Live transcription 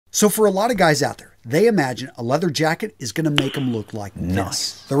So for a lot of guys out there, they imagine a leather jacket is going to make them look like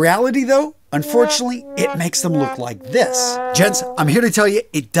this. The reality though, unfortunately, it makes them look like this. Gents, I'm here to tell you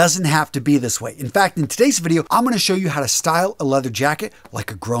it doesn't have to be this way. In fact, in today's video, I'm going to show you how to style a leather jacket like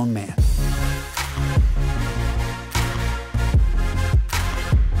a grown man.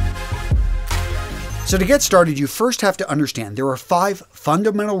 So to get started, you first have to understand there are 5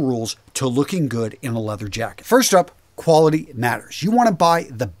 fundamental rules to looking good in a leather jacket. First up, quality matters. You want to buy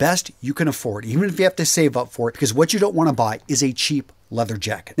the best you can afford, even if you have to save up for it, because what you don't want to buy is a cheap leather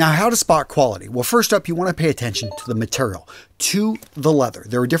jacket. Now, how to spot quality? Well, first up, you want to pay attention to the material, to the leather.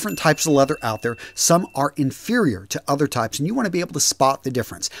 There are different types of leather out there. Some are inferior to other types, and you want to be able to spot the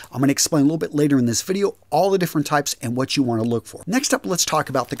difference. I'm going to explain a little bit later in this video all the different types and what you want to look for. Next up, let's talk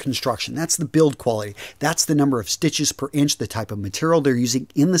about the construction. That's the build quality. That's the number of stitches per inch, the type of material they're using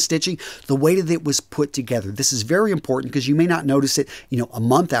in the stitching, the way that it was put together. This is very important because you may not notice it, a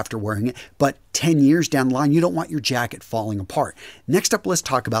month after wearing it, but 10 years down the line, you don't want your jacket falling apart. Next up, let's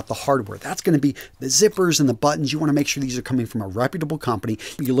talk about the hardware. That's going to be the zippers and the buttons. You want to make sure these are coming from a reputable company.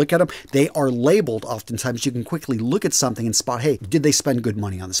 You look at them, they are labeled. Oftentimes, you can quickly look at something and spot, hey, did they spend good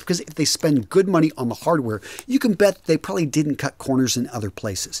money on this? Because if they spend good money on the hardware, you can bet they probably didn't cut corners in other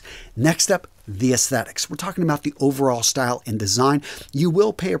places. Next up, the aesthetics. We're talking about the overall style and design. You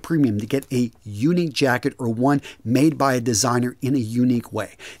will pay a premium to get a unique jacket or one made by a designer in a unique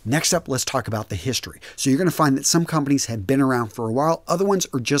way. Next up, let's talk about the history. So you're going to find that some companies have been around for a while. Other ones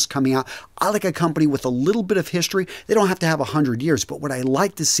are just coming out. I like a company with a little bit of history. They don't have to have 100 years, but what I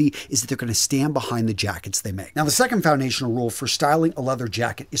like to see is that they're going to stand behind the jackets they make. Now, the second foundational rule for styling a leather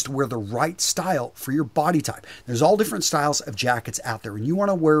jacket is to wear the right style for your body type. There's all different styles of jackets out there, and you want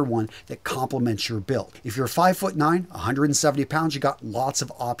to wear one that complements your build. If you're 5'9", 170 pounds, you got lots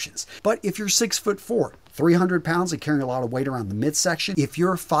of options. But if you're 6'4", 300 pounds and carrying a lot of weight around the midsection, if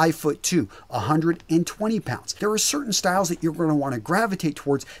you're 5'2", 120 pounds, there are certain styles that you're going to want to gravitate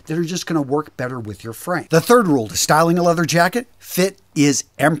towards that are just going to work better with your frame. The third rule to styling a leather jacket, fit is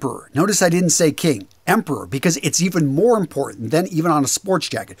emperor. Notice I didn't say king. Emperor, because it's even more important than even on a sports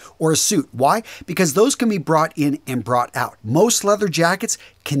jacket or a suit. Why? Because those can be brought in and brought out. Most leather jackets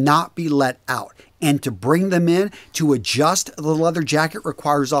cannot be let out. And to bring them in, to adjust the leather jacket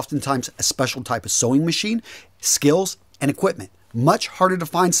requires oftentimes a special type of sewing machine, skills, and equipment. Much harder to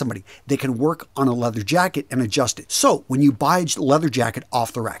find somebody that can work on a leather jacket and adjust it. So when you buy a leather jacket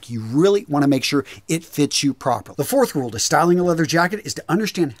off the rack, you really want to make sure it fits you properly. The fourth rule to styling a leather jacket is to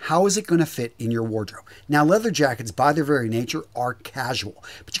understand how is it going to fit in your wardrobe. Now, leather jackets by their very nature are casual,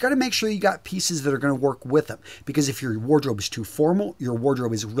 but you got to make sure you got pieces that are going to work with them, because if your wardrobe is too formal, your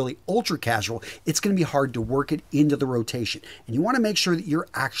wardrobe is really ultra casual, it's going to be hard to work it into the rotation. And you want to make sure that you're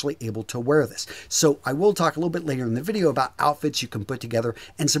actually able to wear this. So I will talk a little bit later in the video about outfits you can put together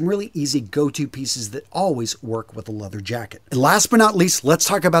and some really easy go-to pieces that always work with a leather jacket. And last but not least, let's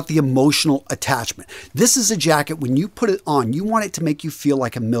talk about the emotional attachment. This is a jacket, when you put it on, you want it to make you feel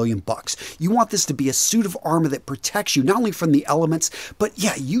like $1,000,000. You want this to be a suit of armor that protects you not only from the elements, but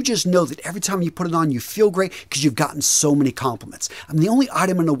yeah, you just know that every time you put it on, you feel great because you've gotten so many compliments. I mean, the only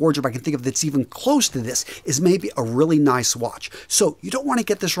item in a wardrobe I can think of that's even close to this is maybe a really nice watch. So you don't want to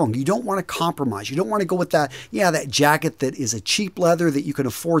get this wrong. You don't want to compromise. You don't want to go with that jacket that is a cheap leather that you can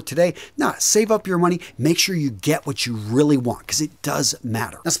afford today. Nah, save up your money. Make sure you get what you really want, because it does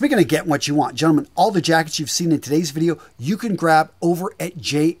matter. Now, speaking of getting what you want, gentlemen, all the jackets you've seen in today's video, you can grab over at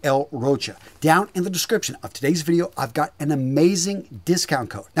JL Rocha. Down in the description of today's video, I've got an amazing discount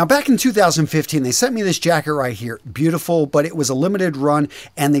code. Now, back in 2015, they sent me this jacket right here. Beautiful, but it was a limited run,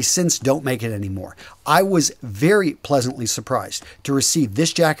 and they since don't make it anymore. I was very pleasantly surprised to receive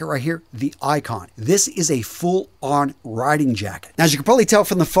this jacket right here, the Icon. This is a full-on riding jacket. Now, as you can probably tell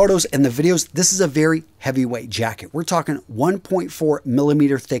from the photos and the videos, this is a very heavyweight jacket. We're talking 1.4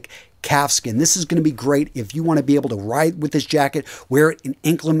 millimeter thick calfskin. This is going to be great if you want to be able to ride with this jacket, wear it in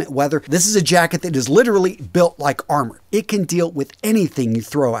inclement weather. This is a jacket that is literally built like armor. It can deal with anything you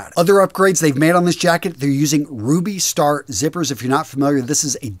throw at it. Other upgrades they've made on this jacket, they're using Ruby Star zippers. If you're not familiar, this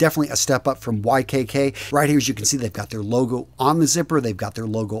is definitely a step up from YKK. Right here, as you can see, they've got their logo on the zipper. They've got their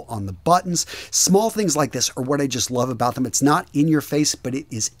logo on the buttons. Small things like this are what I just love about them. It's not in your face, but it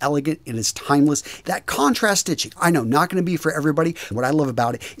is elegant. It is timeless. That contrast stitching, I know, not going to be for everybody. What I love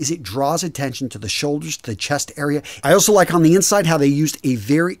about it is it draws attention to the shoulders, to the chest area. I also like on the inside how they used a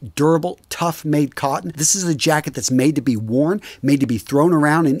very durable, tough-made cotton. This is a jacket that's made to be worn, made to be thrown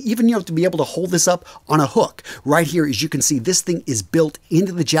around, and even you have to be able to hold this up on a hook. Right here, as you can see, this thing is built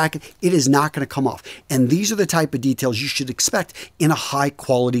into the jacket. It is not going to come off. And these are the type of details you should expect in a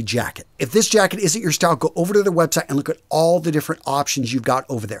high-quality jacket. If this jacket isn't your style, go over to their website and look at all the different options you've got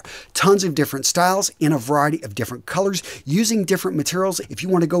over there. Tons of different styles in a variety of different colors, using different materials. If you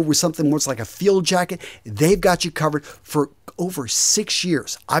want to go with something more like a field jacket, they've got you covered for over 6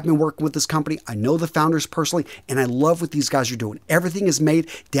 years. I've been working with this company. I know the founders personally, and I love what these guys are doing. Everything is made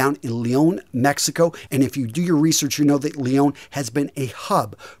down in Leon, Mexico. And if you do your research, you know that Leon has been a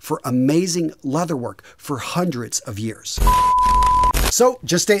hub for amazing leatherwork for hundreds of years. So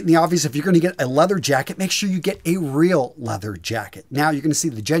just stating the obvious, if you're going to get a leather jacket, make sure you get a real leather jacket. Now you're going to see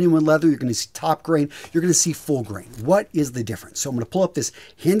the genuine leather, you're going to see top grain, you're going to see full grain. What is the difference? So I'm going to pull up this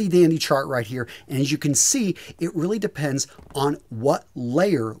handy dandy chart right here. And as you can see, it really depends on what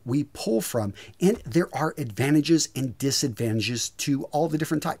layer we pull from. And there are advantages and disadvantages to all the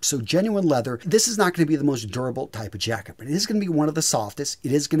different types. So genuine leather, this is not going to be the most durable type of jacket, but it is going to be one of the softest.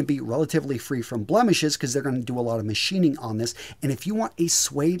 It is going to be relatively free from blemishes because they're going to do a lot of machining on this. And if you want a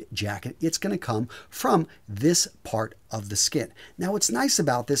suede jacket, it's going to come from this part of the skin. Now, what's nice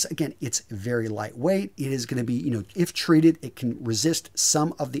about this, again, it's very lightweight. It is going to be, if treated, it can resist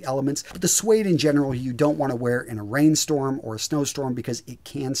some of the elements. But the suede in general, you don't want to wear in a rainstorm or a snowstorm because it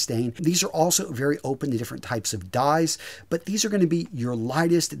can stain. These are also very open to different types of dyes, but these are going to be your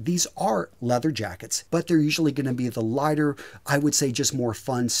lightest. These are leather jackets, but they're usually going to be the lighter, I would say just more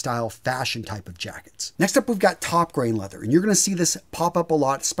fun style fashion type of jackets. Next up, we've got top grain leather, and you're going to see this pop up a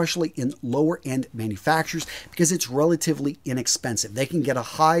lot, especially in lower end manufacturers because it's relatively inexpensive. They can get a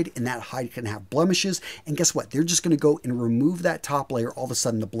hide and that hide can have blemishes, and guess what? They're just going to go and remove that top layer. All of a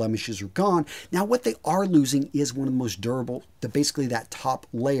sudden the blemishes are gone. Now what they are losing is one of the most durable, basically that top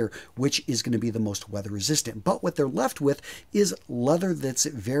layer, which is going to be the most weather resistant. But what they're left with is leather that's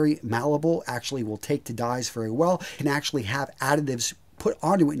very malleable, actually will take to dyes very well, can actually have additives put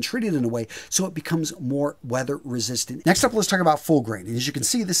onto it and treat it in a way so it becomes more weather resistant. Next up, let's talk about full grain. And as you can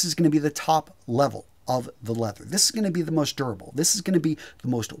see, this is going to be the top level of the leather. This is going to be the most durable. This is going to be the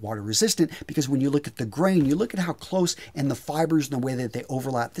most water resistant because when you look at the grain, you look at how close and the fibers and the way that they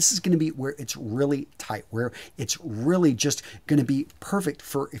overlap. This is going to be where it's really tight, where it's really just going to be perfect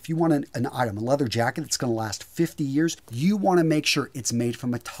for if you want an item, a leather jacket that's going to last 50 years, you want to make sure it's made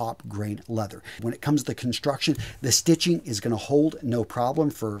from a top grain leather. When it comes to the construction, the stitching is going to hold no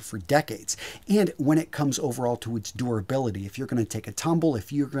problem for decades. And when it comes overall to its durability, if you're going to take a tumble,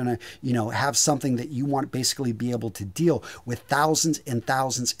 if you're going to, have something that you want to basically be able to deal with thousands and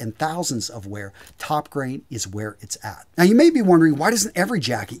thousands and thousands of wear, top grain is where it's at. Now you may be wondering, why doesn't every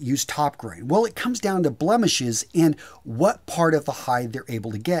jacket use top grain? Well, it comes down to blemishes and what part of the hide they're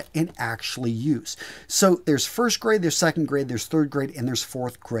able to get and actually use. So there's first grade, there's second grade, there's third grade, and there's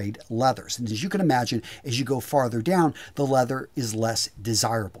fourth grade leathers. And as you can imagine, as you go farther down, the leather is less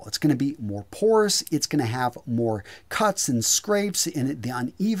desirable. It's going to be more porous. It's going to have more cuts and scrapes, and the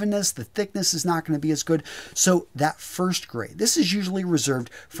unevenness, the thickness is not going to be as good. So that first grade, this is usually reserved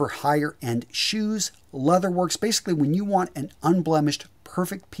for higher end shoes, leather works. Basically, when you want an unblemished,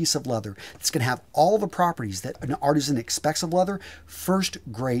 perfect piece of leather that's going to have all the properties that an artisan expects of leather, first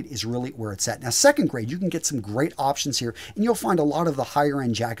grade is really where it's at. Now, second grade, you can get some great options here, and you'll find a lot of the higher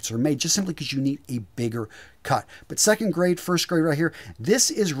end jackets are made just simply because you need a bigger cut. But second grade, first grade right here, this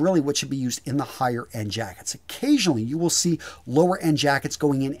is really what should be used in the higher end jackets. Occasionally, you will see lower end jackets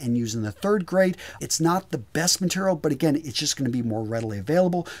going in and using the third grade. It's not the best material, but again, it's just going to be more readily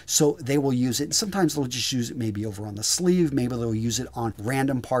available, so they will use it. And sometimes they'll just use it maybe over on the sleeve, maybe they'll use it on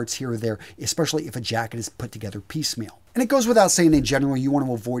random parts here or there, especially if a jacket is put together piecemeal. And it goes without saying, in general, you want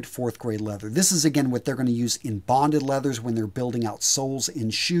to avoid fourth grade leather. This is, again, what they're going to use in bonded leathers when they're building out soles in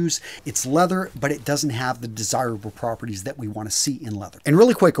shoes. It's leather, but it doesn't have the desirable properties that we want to see in leather. And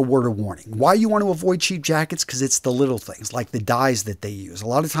really quick, a word of warning. Why you want to avoid cheap jackets? Because it's the little things, like the dyes that they use. A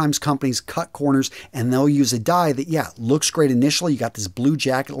lot of times companies cut corners and they'll use a dye that, yeah, looks great initially. You got this blue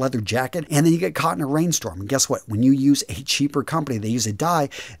jacket, leather jacket, and then you get caught in a rainstorm. And guess what? When you use a cheaper company, they use a dye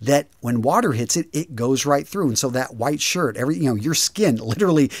that when water hits it, it goes right through. And so that white shirt, your skin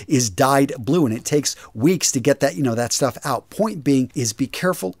literally is dyed blue, and it takes weeks to get that, that stuff out. Point being is be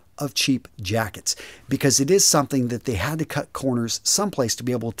careful of cheap jackets because it is something that they had to cut corners someplace to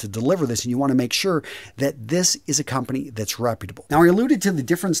be able to deliver this, and you want to make sure that this is a company that's reputable. Now, I alluded to the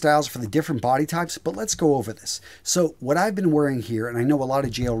different styles for the different body types, but let's go over this. So what I've been wearing here, and I know a lot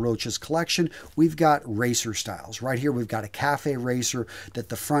of JL Roach's collection, we've got racer styles. Right here, we've got a cafe racer that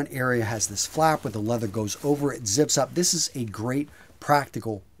the front area has this flap where the leather goes over it, zips up. This is a great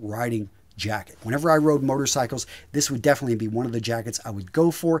practical riding jacket. Whenever I rode motorcycles, this would definitely be one of the jackets I would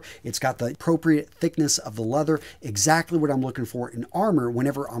go for. It's got the appropriate thickness of the leather, exactly what I'm looking for in armor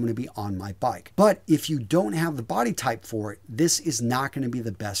whenever I'm going to be on my bike. But if you don't have the body type for it, this is not going to be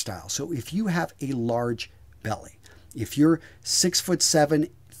the best style. So if you have a large belly, if you're 6'7",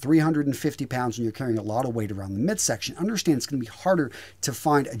 350 pounds and you're carrying a lot of weight around the midsection, understand it's going to be harder to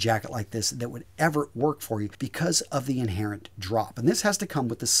find a jacket like this that would ever work for you because of the inherent drop. And this has to come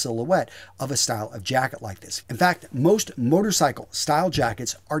with the silhouette of a style of jacket like this. In fact, most motorcycle style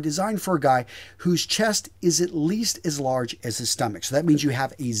jackets are designed for a guy whose chest is at least as large as his stomach. So that means you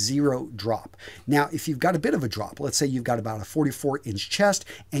have a 0 drop. Now, if you've got a bit of a drop, let's say you've got about a 44-inch chest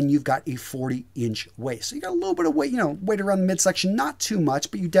and you've got a 40-inch waist. So you got a little bit of weight, weight around the midsection, not too much,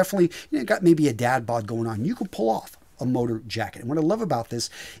 but you definitely got maybe a dad bod going on. You can pull off a motor jacket. And what I love about this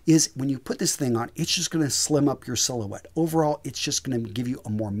is when you put this thing on, it's just going to slim up your silhouette. Overall, it's just going to give you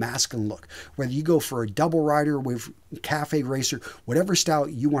a more masculine look. Whether you go for a double rider with cafe racer, whatever style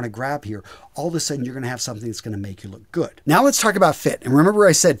you want to grab here, all of a sudden you're going to have something that's going to make you look good. Now let's talk about fit. And remember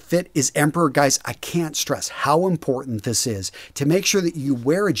I said fit is emperor. Guys, I can't stress how important this is to make sure that you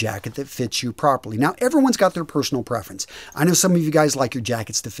wear a jacket that fits you properly. Now, everyone's got their personal preference. I know some of you guys like your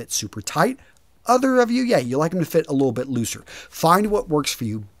jackets to fit super tight. Other of you, you like them to fit a little bit looser. Find what works for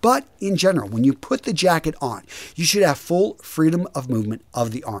you. But in general, when you put the jacket on, you should have full freedom of movement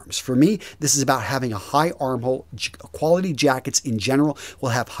of the arms. For me, this is about having a high armhole. Quality jackets in general will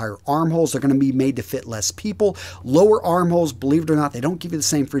have higher armholes. They're going to be made to fit less people. Lower armholes, believe it or not, they don't give you the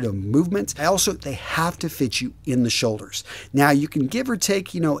same freedom of movement. Also, they have to fit you in the shoulders. Now, you can give or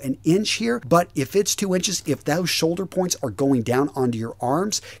take, an inch here, but if it's 2 inches, if those shoulder points are going down onto your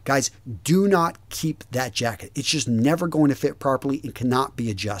arms, guys, do not keep that jacket. It's just never going to fit properly and cannot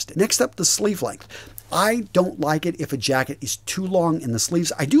be adjusted. Next up, the sleeve length. I don't like it if a jacket is too long in the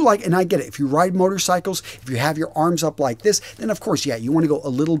sleeves. I do like, and I get it, if you ride motorcycles, if you have your arms up like this, then of course, you want to go a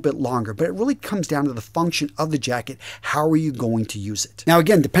little bit longer, but it really comes down to the function of the jacket. How are you going to use it? Now,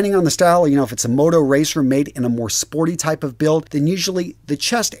 again, depending on the style, if it's a moto racer made in a more sporty type of build, then usually the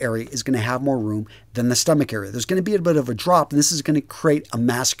chest area is going to have more room than the stomach area. There's going to be a bit of a drop, and this is going to create a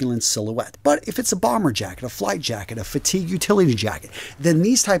masculine silhouette. But if it's a bomber jacket, a flight jacket, a fatigue utility jacket, then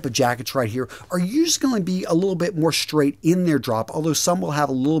these type of jackets right here are usually going to be a little bit more straight in their drop, although some will have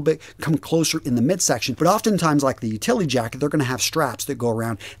a little bit come closer in the midsection. But oftentimes, like the utility jacket, they're going to have straps that go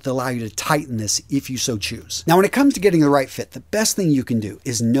around that allow you to tighten this if you so choose. Now, when it comes to getting the right fit, the best thing you can do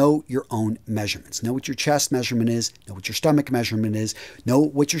is know your own measurements. Know what your chest measurement is, know what your stomach measurement is, know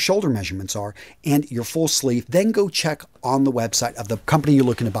what your shoulder measurements are, and your full sleeve. Then go check on the website of the company you're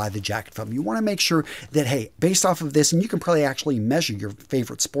looking to buy the jacket from. You want to make sure that, hey, based off of this, and you can probably actually measure your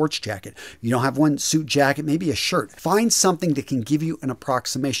favorite sports jacket. You don't have one suit jacket, maybe a shirt. Find something that can give you an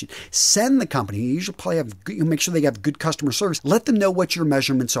approximation. Send the company. You usually probably make sure they have good customer service. Let them know what your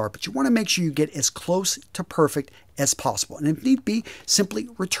measurements are, but you want to make sure you get as close to perfect as possible. And if need be, simply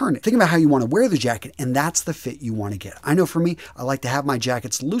return it. Think about how you want to wear the jacket, and that's the fit you want to get. I know for me, I like to have my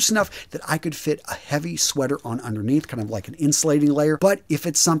jackets loose enough that I could fit a heavy sweater on underneath, kind of like an insulating layer. But if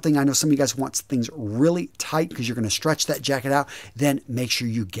it's something, I know some of you guys want things really tight because you're going to stretch that jacket out, then make sure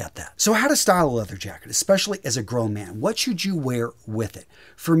you get that. So how to style a leather jacket, especially as a grown man? What should you wear with it?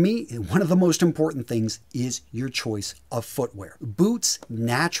 For me, one of the most important things is your choice of footwear. Boots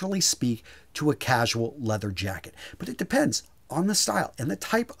naturally speak to a casual leather jacket, but it depends on the style and the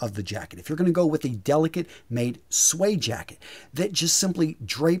type of the jacket. If you're going to go with a delicate made suede jacket that just simply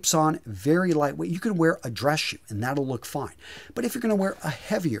drapes on very lightweight, you can wear a dress shoe and that'll look fine. But if you're going to wear a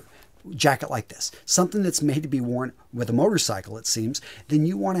heavier jacket like this, something that's made to be worn with a motorcycle, it seems, then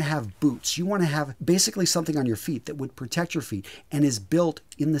you want to have boots. You want to have basically something on your feet that would protect your feet and is built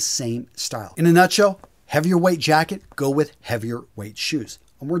in the same style. In a nutshell, heavier weight jacket, go with heavier weight shoes.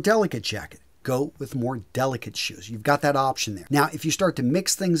 A more delicate jacket, go with more delicate shoes. You've got that option there. Now, if you start to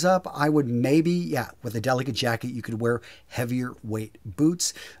mix things up, I would maybe, with a delicate jacket, you could wear heavier weight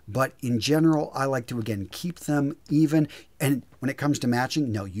boots. But in general, I like to, again, keep them even. And when it comes to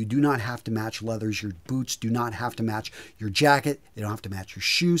matching, no, you do not have to match leathers. Your boots do not have to match your jacket. They don't have to match your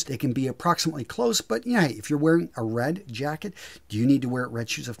shoes. They can be approximately close, but yeah, if you're wearing a red jacket, do you need to wear red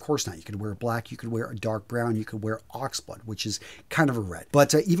shoes? Of course not. You could wear black, you could wear a dark brown, you could wear oxblood, which is kind of a red.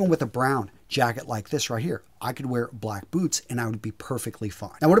 But even with a brown jacket like this right here, I could wear black boots and I would be perfectly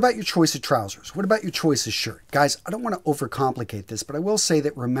fine. Now, what about your choice of trousers? What about your choice of shirt? Guys, I don't want to overcomplicate this, but I will say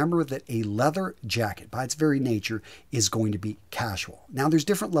that remember that a leather jacket, by its very nature, is going to be casual. Now, there's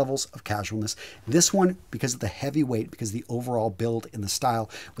different levels of casualness. This one, because of the heavy weight, because of the overall build and the style,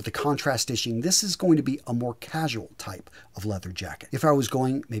 with the contrast stitching, this is going to be a more casual type of leather jacket. If I was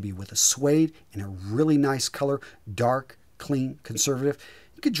going maybe with a suede in a really nice color, dark, clean, conservative,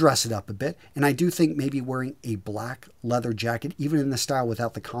 you could dress it up a bit. And I do think maybe wearing a black leather jacket, even in the style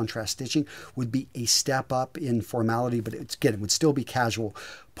without the contrast stitching, would be a step up in formality, but again, it would still be casual.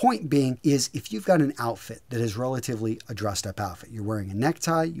 Point being is if you've got an outfit that is relatively a dressed up outfit, you're wearing a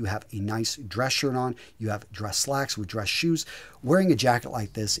necktie, you have a nice dress shirt on, you have dress slacks with dress shoes, wearing a jacket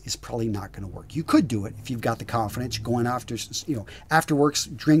like this is probably not going to work. You could do it if you've got the confidence, going after, after works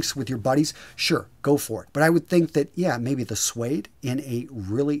drinks with your buddies, sure, go for it. But I would think that, yeah, maybe the suede in a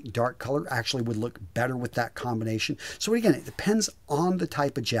really dark color actually would look better with that combination. So again, it depends on the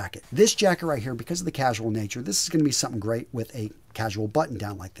type of jacket. This jacket right here, because of the casual nature, this is going to be something great with a casual button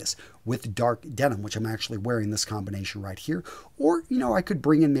down like this with dark denim, which I'm actually wearing this combination right here. Or, I could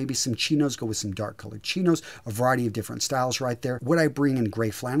bring in maybe some chinos, go with some dark colored chinos, a variety of different styles right there. Would I bring in gray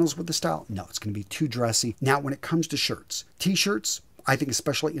flannels with the style? No, it's going to be too dressy. Now, when it comes to shirts, t-shirts, I think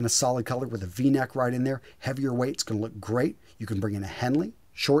especially in a solid color with a V-neck right in there, heavier weight, it's going to look great. You can bring in a Henley.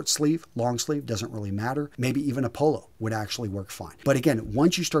 Short sleeve, long sleeve, doesn't really matter. Maybe even a polo would actually work fine. But again,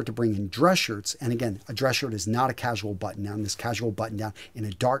 once you start to bring in dress shirts, and again, a dress shirt is not a casual button down, this casual button down in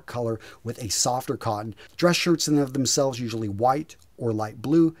a dark color with a softer cotton. Dress shirts in and of themselves, usually white or light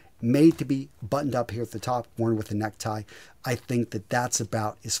blue, made to be buttoned up here at the top, worn with a necktie. I think that that's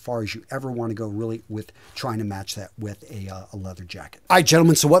about as far as you ever want to go really with trying to match that with a leather jacket. All right,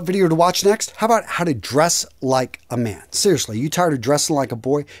 gentlemen, so what video to watch next? How about how to dress like a man? Seriously, you tired of dressing like a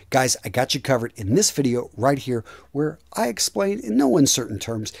boy? Guys, I got you covered in this video right here where I explain in no uncertain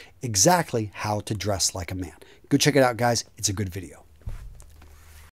terms exactly how to dress like a man. Go check it out, guys. It's a good video.